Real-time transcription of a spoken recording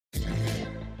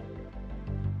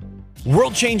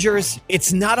World changers,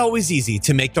 it's not always easy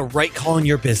to make the right call in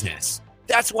your business.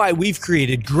 That's why we've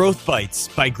created Growth Bites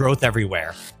by Growth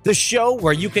Everywhere, the show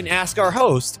where you can ask our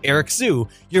host, Eric Siu,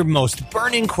 your most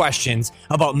burning questions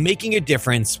about making a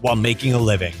difference while making a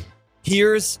living.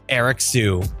 Here's Eric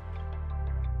Siu.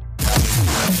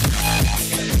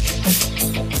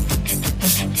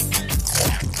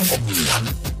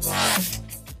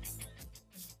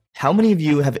 How many of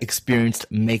you have experienced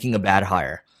making a bad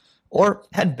hire or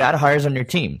had bad hires on your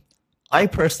team? I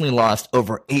personally lost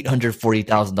over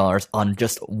 $840,000 on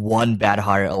just one bad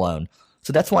hire alone.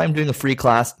 So that's why I'm doing a free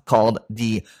class called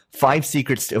the 5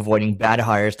 Secrets to Avoiding Bad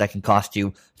Hires that can cost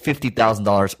you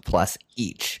 $50,000 plus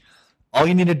each. All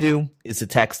you need to do is to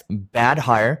text bad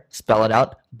hire, spell it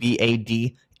out,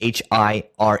 BADHIRE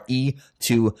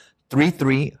to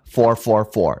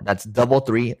 33444. That's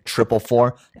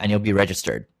 33444, and you'll be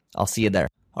registered. I'll see you there.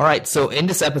 All right, so in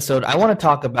this episode, I want to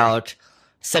talk about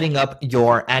setting up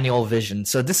your annual vision.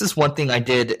 So this is one thing I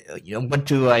did. Went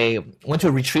to a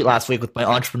retreat last week with my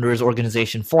Entrepreneurs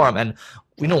Organization Forum, and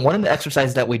one of the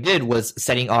exercises that we did was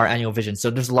setting our annual vision. So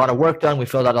there's a lot of work done. We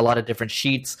filled out a lot of different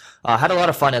sheets. Had a lot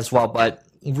of fun as well, but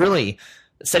really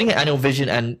setting an annual vision,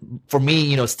 and for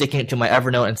me, sticking it to my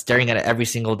Evernote and staring at it every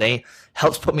single day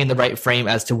helps put me in the right frame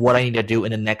as to what I need to do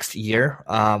in the next year.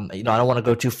 I don't want to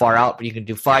go too far out, but you can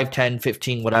do 5, 10,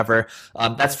 15, whatever.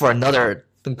 That's for another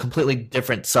completely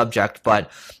different subject, but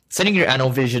setting your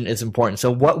annual vision is important. So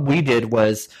what we did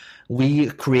was we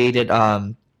created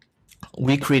a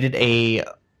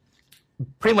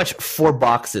pretty much 4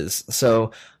 boxes.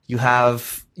 So you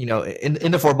have,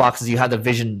 in the 4 boxes, you have the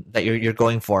vision that you're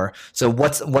going for. So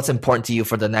what's important to you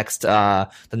for the next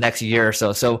year or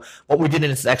so. So what we did in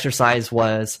this exercise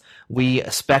was we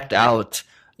spec'd out,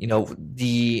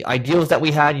 the ideals that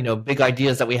we had, big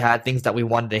ideas that we had, things that we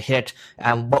wanted to hit,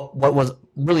 and what was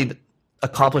really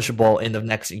accomplishable in the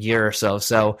next year or so.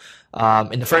 So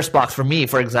in the first box for me,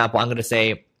 for example, I'm going to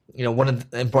say, one of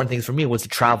the important things for me was to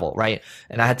travel, right?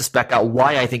 And I had to spec out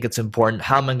why I think it's important,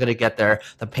 how am I going to get there,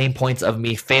 the pain points of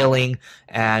me failing,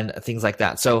 and things like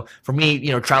that. So for me,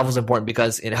 travel is important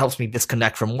because it helps me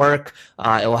disconnect from work.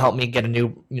 It will help me get a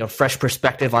new, fresh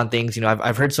perspective on things.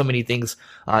 I've heard so many things.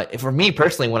 For me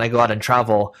personally, when I go out and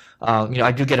travel,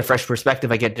 I do get a fresh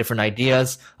perspective. I get different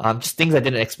ideas, just things I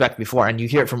didn't expect before. And you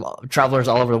hear it from travelers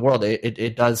all over the world.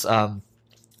 It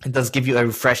does give you a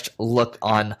refreshed look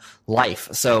on life.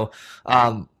 So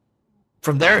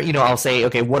from there, I'll say,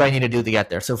 okay, what do I need to do to get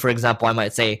there? So for example, I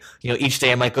might say, each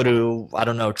day I might go to,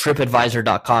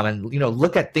 tripadvisor.com and,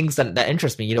 look at things that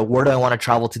interest me. Where do I want to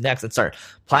travel to next, and start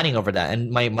planning over that. And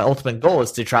my ultimate goal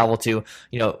is to travel to,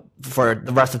 for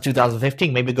the rest of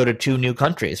 2015, maybe go to 2 new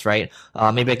countries, right?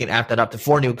 Maybe I can amp that up to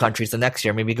 4 new countries the next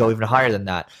year, maybe go even higher than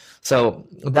that. So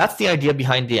that's the idea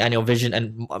behind the annual vision.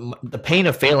 And the pain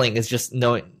of failing is just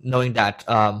knowing that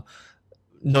I'm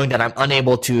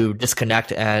unable to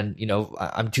disconnect, and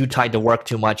I'm too tied to work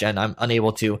too much, and I'm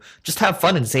unable to just have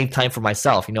fun and save time for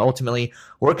myself. Ultimately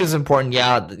work is important.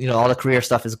 Yeah, all the career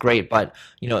stuff is great, but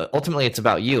ultimately it's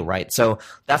about you, right? So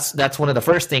that's one of the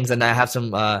first things. And I have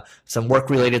some work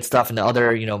related stuff in the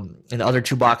other in the other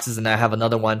 2 boxes, and I have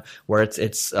another one where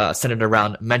it's centered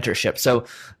around mentorship. So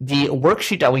the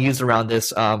worksheet that we use around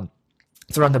this,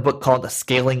 it's around the book called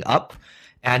Scaling Up.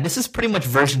 And this is pretty much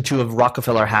version 2 of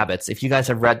Rockefeller Habits. If you guys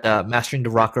have read Mastering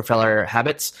the Rockefeller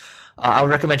Habits, I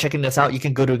would recommend checking this out. You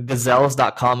can go to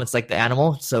gazelles.com. It's like the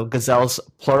animal, so gazelles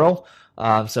plural.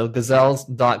 So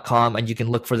gazelles.com, and you can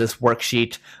look for this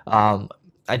worksheet.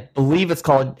 I believe it's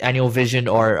called Annual Vision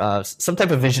or some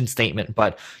type of vision statement,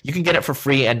 but you can get it for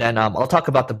free. And then I'll talk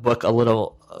about the book a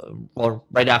little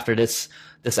right after this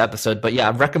episode. But yeah,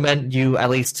 I recommend you,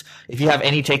 at least if you have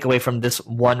any takeaway from this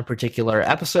one particular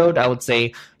episode, I would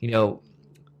say,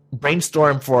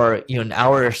 brainstorm for an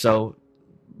hour or so.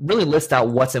 Really list out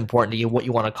what's important to you, what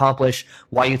you want to accomplish,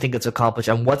 why you think it's accomplished,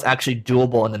 and what's actually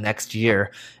doable in the next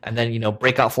year. And then,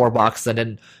 break out 4 boxes and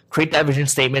then create that vision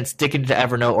statement, stick it into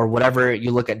Evernote or whatever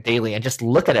you look at daily, and just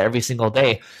look at it every single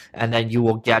day. And then you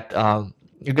will get,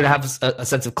 you're going to have a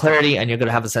sense of clarity, and you're going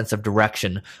to have a sense of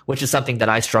direction, which is something that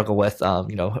I struggle with,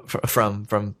 from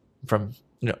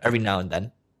every now and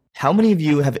then. How many of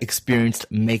you have experienced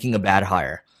making a bad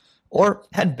hire or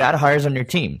had bad hires on your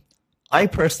team? I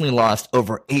personally lost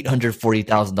over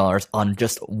 $840,000 on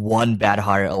just one bad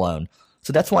hire alone.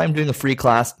 So that's why I'm doing a free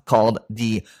class called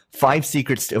the 5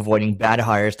 Secrets to Avoiding Bad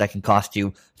Hires that can cost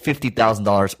you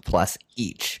 $50,000 plus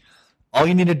each. All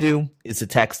you need to do is to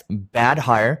text bad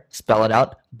hire, spell it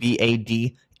out,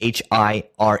 BADHIRE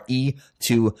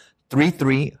to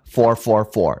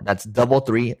 33444. That's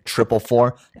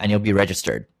 33444, and you'll be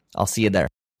registered. I'll see you there.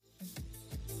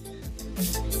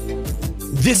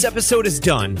 This episode is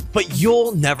done, but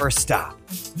you'll never stop.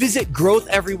 Visit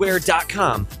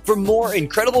growtheverywhere.com for more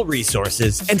incredible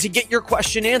resources and to get your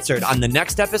question answered on the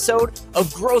next episode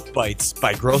of Growth Bites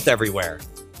by Growth Everywhere.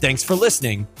 Thanks for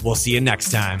listening. We'll see you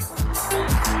next time.